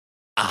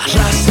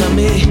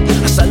Arrástrame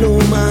hasta lo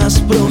más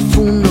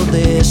profundo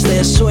de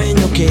este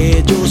sueño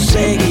que yo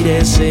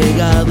seguiré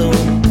cegado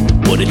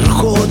por el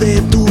rojo de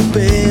tu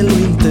pelo.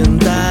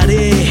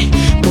 Intentaré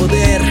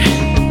poder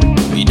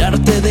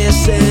mirarte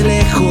desde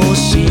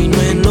lejos y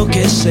no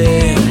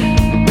enloquecer,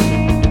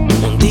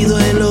 hundido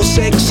en los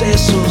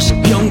excesos.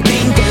 Y aunque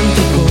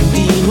intente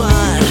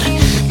continuar,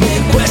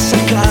 me cuesta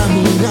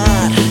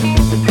caminar.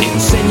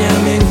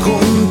 Enséñame a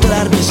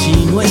encontrarme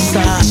si no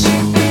estás.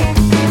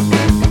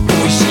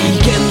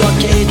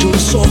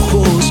 Aquellos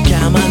ojos que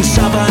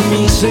amansaban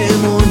mis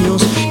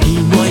demonios y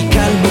no hay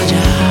calma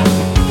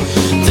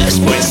ya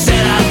después de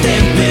la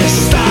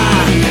tempestad.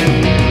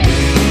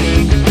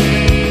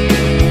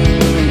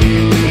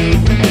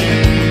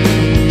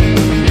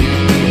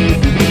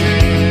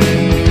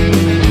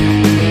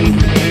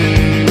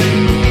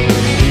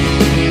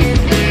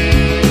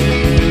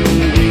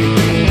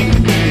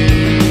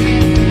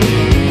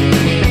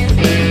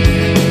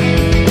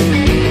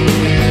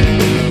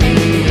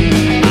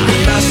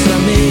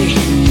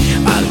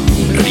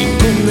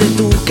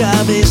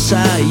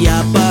 Y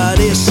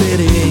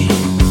apareceré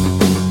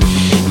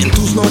en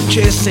tus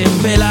noches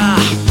en vela.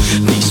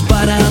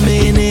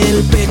 Dispárame en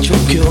el pecho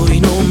que hoy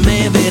no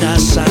me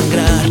verás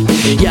sangrar,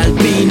 y al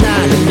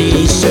final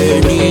ni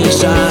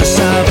cenizas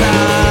habrá.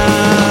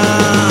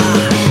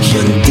 Y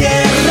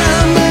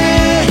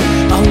entiérrame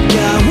aunque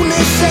aún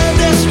esté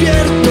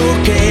despierto,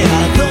 que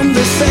a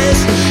donde estés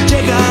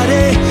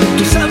llegaré.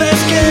 Tú sabes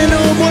que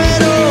no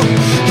muero.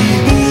 Y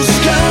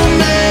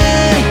búscame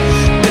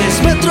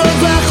 3 metros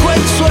bajo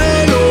el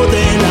suelo,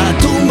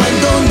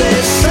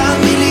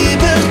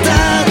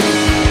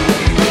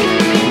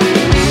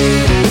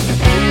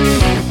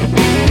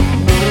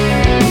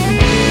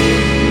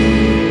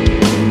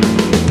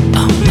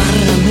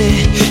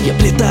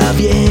 aprieta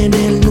bien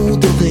el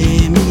nudo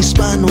de mis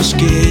manos,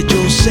 que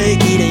yo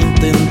seguiré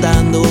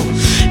intentando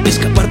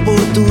escapar por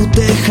tu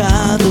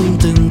tejado.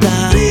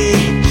 Intentaré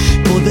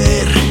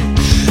poder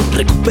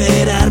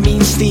recuperar mi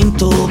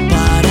instinto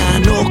para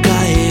no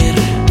caer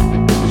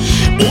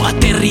o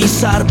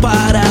aterrizar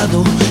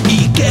parado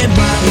y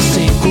quemar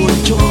ese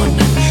colchón,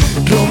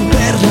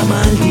 romper la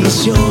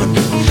maldición,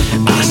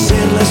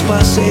 hacer las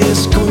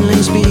paces con la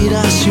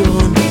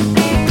inspiración.